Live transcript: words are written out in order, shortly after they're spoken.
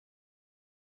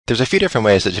There's a few different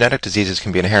ways that genetic diseases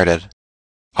can be inherited.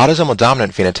 Autosomal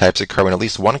dominant phenotypes occur when at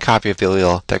least one copy of the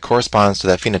allele that corresponds to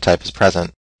that phenotype is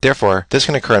present. Therefore, this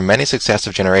can occur in many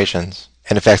successive generations,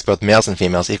 and affects both males and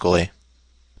females equally.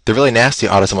 The really nasty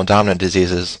autosomal dominant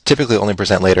diseases typically only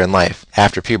present later in life,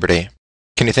 after puberty.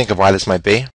 Can you think of why this might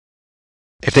be?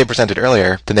 If they presented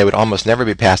earlier, then they would almost never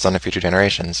be passed on to future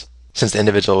generations, since the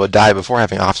individual would die before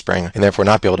having offspring and therefore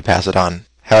not be able to pass it on.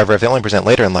 However, if they only present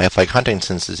later in life, like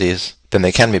Huntington's disease, then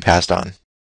they can be passed on.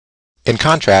 In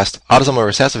contrast, autosomal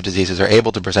recessive diseases are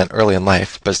able to present early in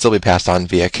life, but still be passed on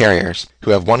via carriers,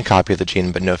 who have one copy of the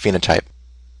gene but no phenotype.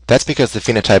 That's because the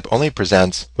phenotype only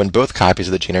presents when both copies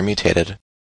of the gene are mutated.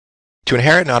 To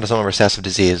inherit an autosomal recessive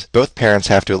disease, both parents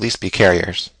have to at least be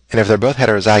carriers, and if they're both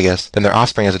heterozygous, then their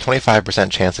offspring has a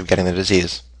 25% chance of getting the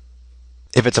disease.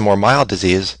 If it's a more mild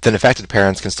disease, then affected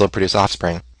parents can still produce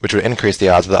offspring, which would increase the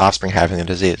odds of the offspring having the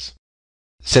disease.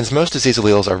 Since most disease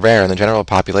alleles are rare in the general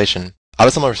population,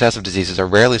 autosomal recessive diseases are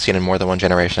rarely seen in more than one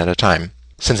generation at a time,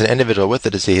 since an individual with the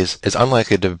disease is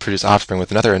unlikely to produce offspring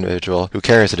with another individual who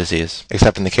carries the disease,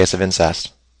 except in the case of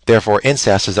incest. Therefore,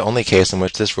 incest is the only case in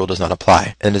which this rule does not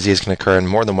apply, and the disease can occur in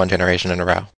more than one generation in a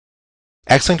row.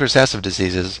 X-linked recessive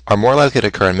diseases are more likely to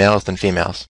occur in males than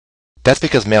females. That's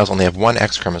because males only have one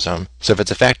X chromosome, so if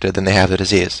it's affected, then they have the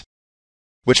disease.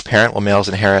 Which parent will males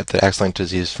inherit the X-linked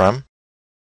disease from?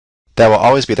 That will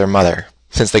always be their mother,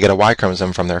 since they get a Y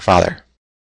chromosome from their father.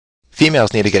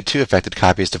 Females need to get two affected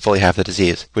copies to fully have the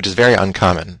disease, which is very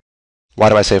uncommon. Why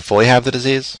do I say fully have the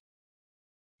disease?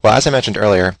 Well, as I mentioned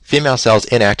earlier, female cells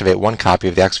inactivate one copy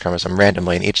of the X chromosome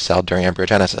randomly in each cell during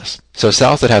embryogenesis. So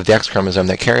cells that have the X chromosome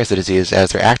that carries the disease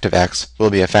as their active X will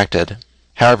be affected.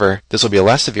 However, this will be a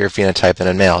less severe phenotype than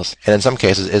in males, and in some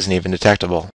cases isn't even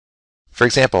detectable. For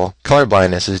example, color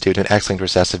blindness is due to an X-linked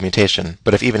recessive mutation,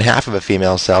 but if even half of a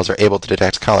female's cells are able to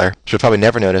detect color, she'll probably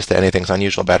never notice that anything's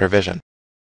unusual about her vision.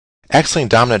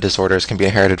 X-linked dominant disorders can be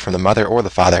inherited from the mother or the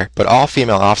father, but all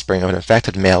female offspring of an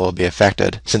affected male will be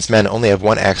affected, since men only have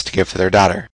one X to give to their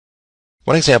daughter.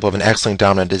 One example of an X-linked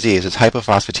dominant disease is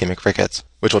hypophosphatemic rickets,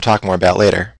 which we'll talk more about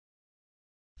later.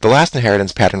 The last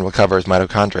inheritance pattern we'll cover is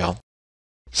mitochondrial.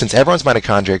 Since everyone's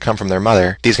mitochondria come from their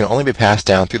mother, these can only be passed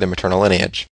down through the maternal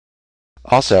lineage.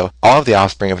 Also, all of the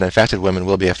offspring of an infected woman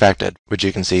will be affected, which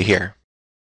you can see here.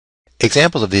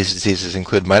 Examples of these diseases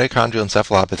include mitochondrial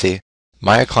encephalopathy,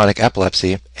 myoclonic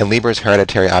epilepsy, and Leber's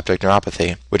hereditary optic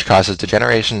neuropathy, which causes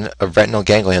degeneration of retinal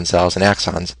ganglion cells and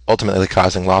axons, ultimately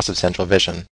causing loss of central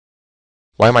vision.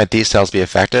 Why might these cells be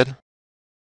affected?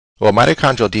 Well,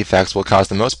 mitochondrial defects will cause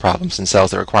the most problems in cells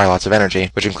that require lots of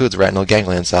energy, which includes retinal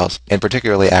ganglion cells, and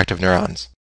particularly active neurons.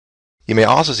 You may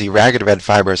also see ragged red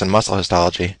fibers in muscle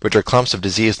histology, which are clumps of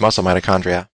diseased muscle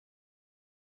mitochondria.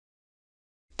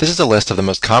 This is a list of the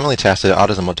most commonly tested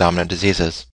autosomal dominant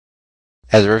diseases.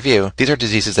 As a review, these are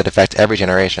diseases that affect every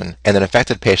generation, and an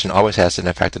affected patient always has an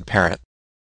affected parent.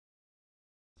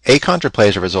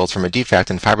 Achondroplasia results from a defect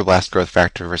in fibroblast growth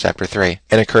factor receptor 3,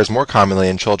 and occurs more commonly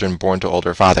in children born to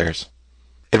older fathers.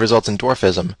 It results in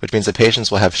dwarfism, which means that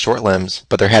patients will have short limbs,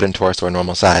 but their head and torso are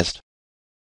normal sized.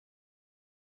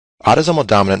 Autosomal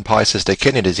dominant polycystic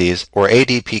kidney disease, or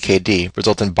ADPKD,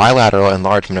 results in bilateral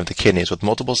enlargement of the kidneys with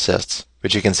multiple cysts,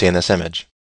 which you can see in this image.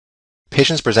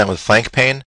 Patients present with flank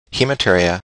pain,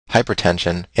 hematuria,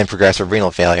 hypertension, and progressive renal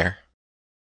failure.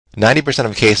 90%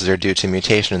 of cases are due to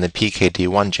mutation in the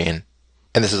PKD1 gene,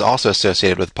 and this is also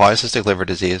associated with polycystic liver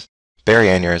disease, Barry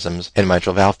aneurysms, and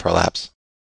mitral valve prolapse.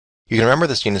 You can remember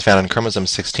this gene is found on chromosome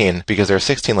 16 because there are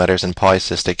 16 letters in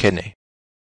polycystic kidney.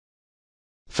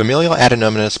 Familial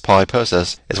adenomatous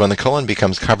polyposis is when the colon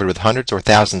becomes covered with hundreds or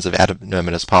thousands of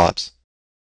adenomatous polyps.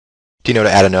 Do you know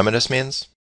what adenomatous means?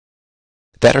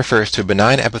 That refers to a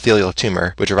benign epithelial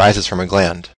tumor which arises from a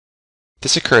gland.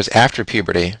 This occurs after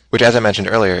puberty, which as I mentioned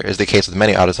earlier is the case with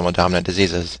many autosomal dominant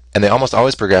diseases, and they almost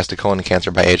always progress to colon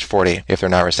cancer by age 40 if they're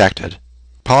not resected.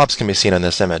 Polyps can be seen in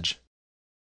this image.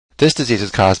 This disease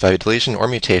is caused by a deletion or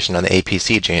mutation on the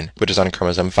APC gene, which is on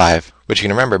chromosome 5, which you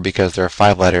can remember because there are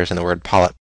 5 letters in the word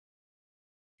polyp.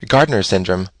 Gardner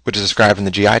syndrome, which is described in the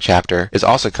GI chapter, is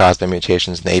also caused by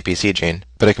mutations in the APC gene,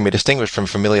 but it can be distinguished from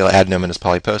familial adenomatous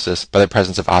polyposis by the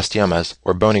presence of osteomas,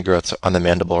 or bony growths on the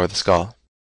mandible or the skull.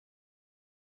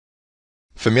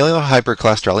 Familial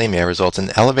hypercholesterolemia results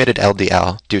in elevated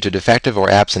LDL due to defective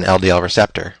or absent LDL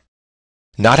receptor.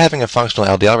 Not having a functional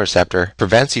LDL receptor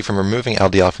prevents you from removing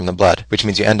LDL from the blood, which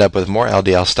means you end up with more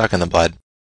LDL stuck in the blood.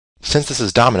 Since this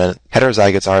is dominant,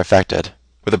 heterozygotes are affected,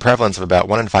 with a prevalence of about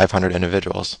 1 in 500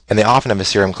 individuals, and they often have a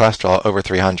serum cholesterol over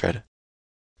 300.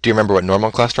 Do you remember what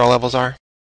normal cholesterol levels are?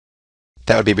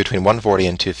 That would be between 140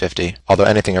 and 250, although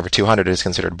anything over 200 is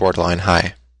considered borderline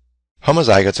high.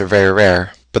 Homozygotes are very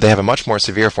rare, but they have a much more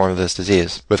severe form of this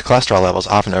disease, with cholesterol levels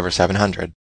often over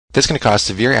 700. This can cause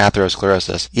severe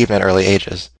atherosclerosis even at early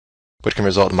ages, which can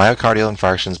result in myocardial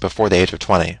infarctions before the age of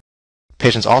 20.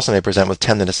 Patients also may present with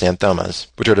tendinous xanthomas,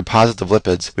 which are deposits of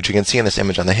lipids which you can see in this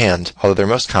image on the hand, although they're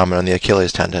most common on the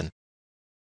Achilles tendon.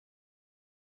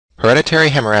 Hereditary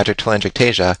hemorrhagic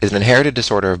telangiectasia is an inherited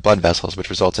disorder of blood vessels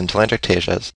which results in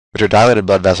telangiectasias, which are dilated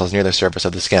blood vessels near the surface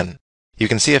of the skin. You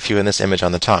can see a few in this image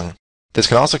on the tongue. This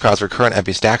can also cause recurrent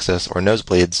epistaxis or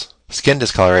nosebleeds, skin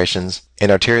discolorations,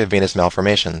 and arteriovenous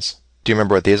malformations. Do you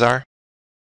remember what these are?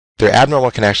 They're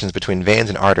abnormal connections between veins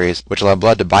and arteries which allow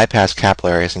blood to bypass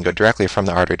capillaries and go directly from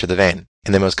the artery to the vein,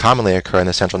 and they most commonly occur in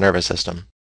the central nervous system.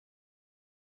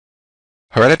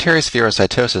 Hereditary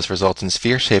spherocytosis results in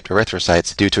sphere-shaped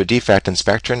erythrocytes due to a defect in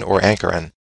spectrin or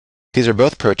ankyrin. These are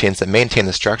both proteins that maintain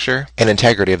the structure and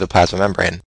integrity of the plasma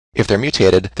membrane. If they're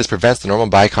mutated, this prevents the normal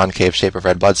biconcave shape of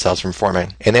red blood cells from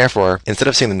forming, and therefore, instead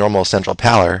of seeing the normal central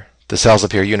pallor, the cells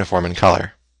appear uniform in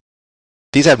color.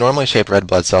 These abnormally shaped red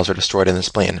blood cells are destroyed in the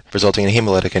spleen, resulting in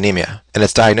hemolytic anemia, and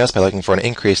it's diagnosed by looking for an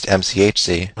increased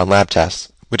MCHC on lab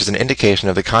tests, which is an indication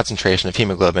of the concentration of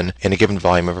hemoglobin in a given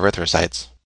volume of erythrocytes.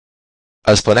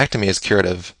 A splenectomy is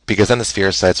curative, because then the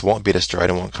spherocytes won't be destroyed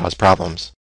and won't cause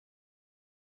problems.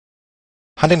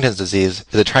 Huntington's disease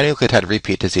is a trinucleotide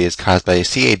repeat disease caused by a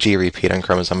CAG repeat on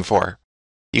chromosome 4.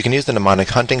 You can use the mnemonic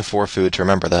hunting for food to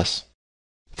remember this.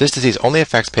 This disease only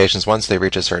affects patients once they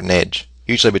reach a certain age,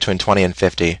 usually between 20 and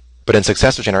 50, but in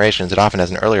successive generations it often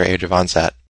has an earlier age of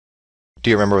onset. Do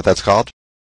you remember what that's called?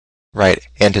 Right,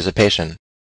 anticipation.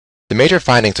 The major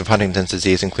findings of Huntington's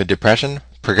disease include depression,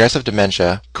 progressive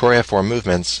dementia, choreiform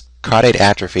movements, caudate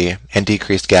atrophy, and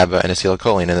decreased GABA and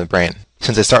acetylcholine in the brain,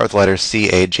 since they start with the letter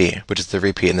CAG, which is the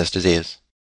repeat in this disease.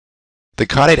 The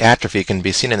caudate atrophy can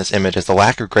be seen in this image as the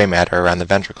lack of gray matter around the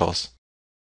ventricles.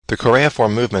 The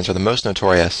choreiform movements are the most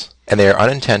notorious, and they are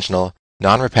unintentional,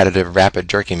 non-repetitive, rapid,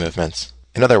 jerky movements.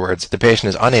 In other words, the patient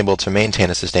is unable to maintain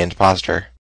a sustained posture.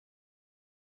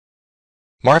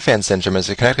 Marfan syndrome is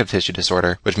a connective tissue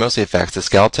disorder which mostly affects the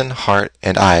skeleton, heart,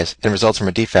 and eyes and results from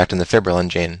a defect in the fibrillin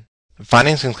gene.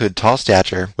 Findings include tall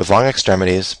stature with long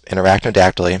extremities and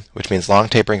arachnodactyly, which means long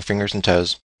tapering fingers and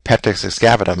toes, pectus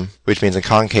excavatum, which means a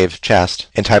concave chest,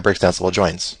 and hyperextensible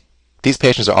joints. These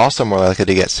patients are also more likely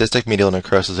to get cystic medial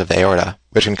necrosis of the aorta,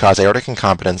 which can cause aortic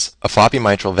incompetence, a floppy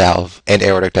mitral valve, and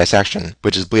aortic dissection,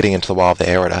 which is bleeding into the wall of the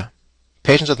aorta.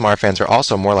 Patients with Marfan's are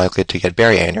also more likely to get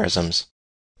Berry aneurysms.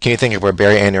 Can you think of where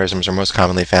Berry aneurysms are most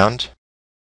commonly found?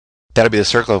 That would be the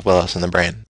circle of Willis in the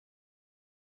brain.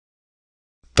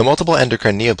 The multiple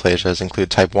endocrine neoplasias include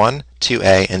type 1,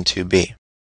 2A, and 2B.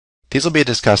 These will be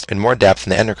discussed in more depth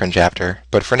in the endocrine chapter,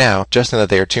 but for now, just know that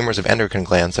they are tumors of endocrine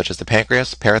glands such as the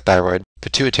pancreas, parathyroid,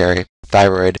 pituitary,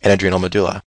 thyroid, and adrenal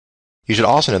medulla. You should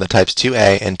also know that types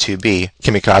 2A and 2B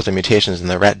can be caused by mutations in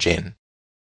the RET gene.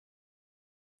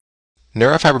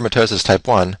 Neurofibromatosis type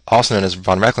 1, also known as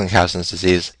von Recklinghausen's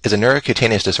disease, is a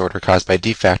neurocutaneous disorder caused by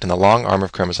defect in the long arm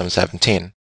of chromosome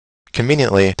 17.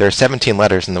 Conveniently, there are 17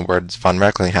 letters in the words von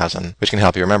Recklinghausen, which can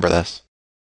help you remember this.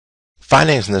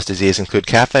 Findings in this disease include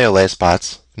cafe au lait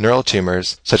spots, neural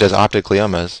tumors such as optic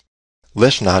gliomas,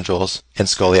 Lisch nodules, and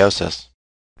scoliosis.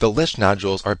 The Lisch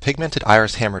nodules are pigmented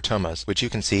iris hamartomas, which you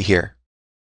can see here.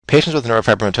 Patients with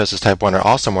neurofibromatosis type 1 are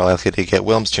also more likely to get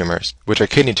Wilms tumors, which are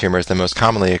kidney tumors that most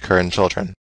commonly occur in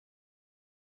children.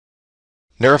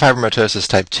 Neurofibromatosis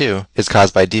type 2 is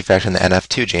caused by a defect in the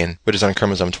NF2 gene, which is on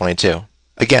chromosome 22.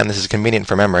 Again, this is convenient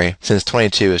for memory, since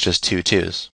 22 is just two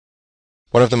 2s.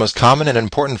 One of the most common and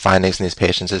important findings in these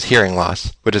patients is hearing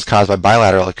loss, which is caused by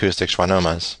bilateral acoustic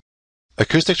schwannomas.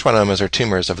 Acoustic schwannomas are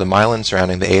tumors of the myelin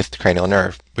surrounding the 8th cranial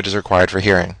nerve, which is required for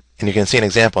hearing, and you can see an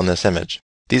example in this image.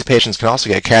 These patients can also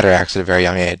get cataracts at a very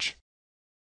young age.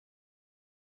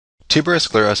 Tuberous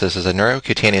sclerosis is a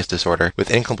neurocutaneous disorder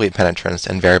with incomplete penetrance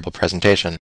and variable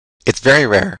presentation. It's very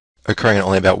rare, occurring in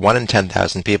only about 1 in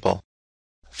 10,000 people.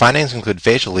 Findings include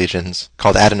facial lesions,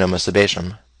 called adenoma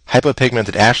sebaceum,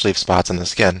 hypopigmented ash leaf spots on the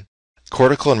skin,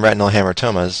 cortical and retinal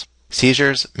hamartomas,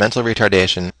 seizures, mental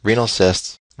retardation, renal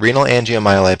cysts, renal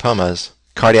angiomyolipomas,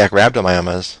 cardiac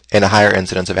rhabdomyomas, and a higher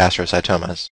incidence of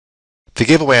astrocytomas. The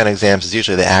giveaway on exams is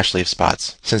usually the ash leaf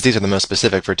spots, since these are the most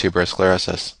specific for tuberous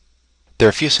sclerosis. They're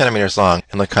a few centimeters long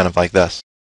and look kind of like this.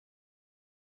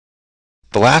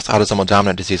 The last autosomal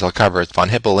dominant disease I'll cover is von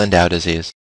Hippel-Lindau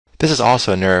disease. This is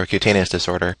also a neurocutaneous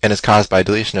disorder and is caused by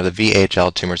deletion of the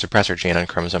VHL tumor suppressor gene on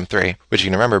chromosome 3, which you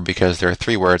can remember because there are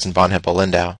 3 words in von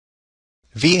Hippel-Lindau.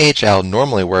 VHL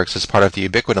normally works as part of the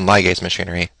ubiquitin ligase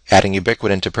machinery, adding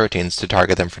ubiquitin to proteins to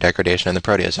target them for degradation in the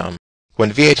proteasome.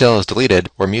 When VHL is deleted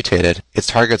or mutated, its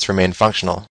targets remain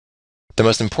functional. The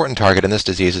most important target in this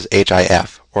disease is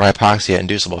HIF, or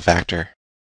hypoxia-inducible factor.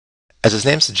 As its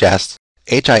name suggests,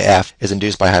 HIF is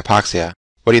induced by hypoxia.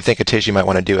 What do you think a tissue might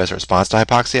want to do as a response to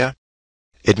hypoxia?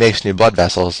 It makes new blood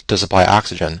vessels to supply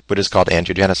oxygen, which is called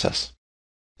angiogenesis.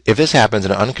 If this happens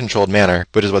in an uncontrolled manner,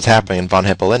 which is what's happening in von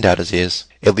Hippel-Lindau disease,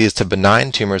 it leads to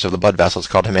benign tumors of the blood vessels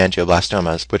called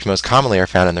hemangioblastomas, which most commonly are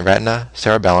found in the retina,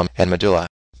 cerebellum, and medulla.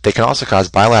 They can also cause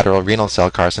bilateral renal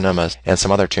cell carcinomas and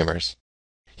some other tumors.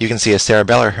 You can see a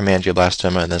cerebellar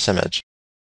hemangioblastoma in this image.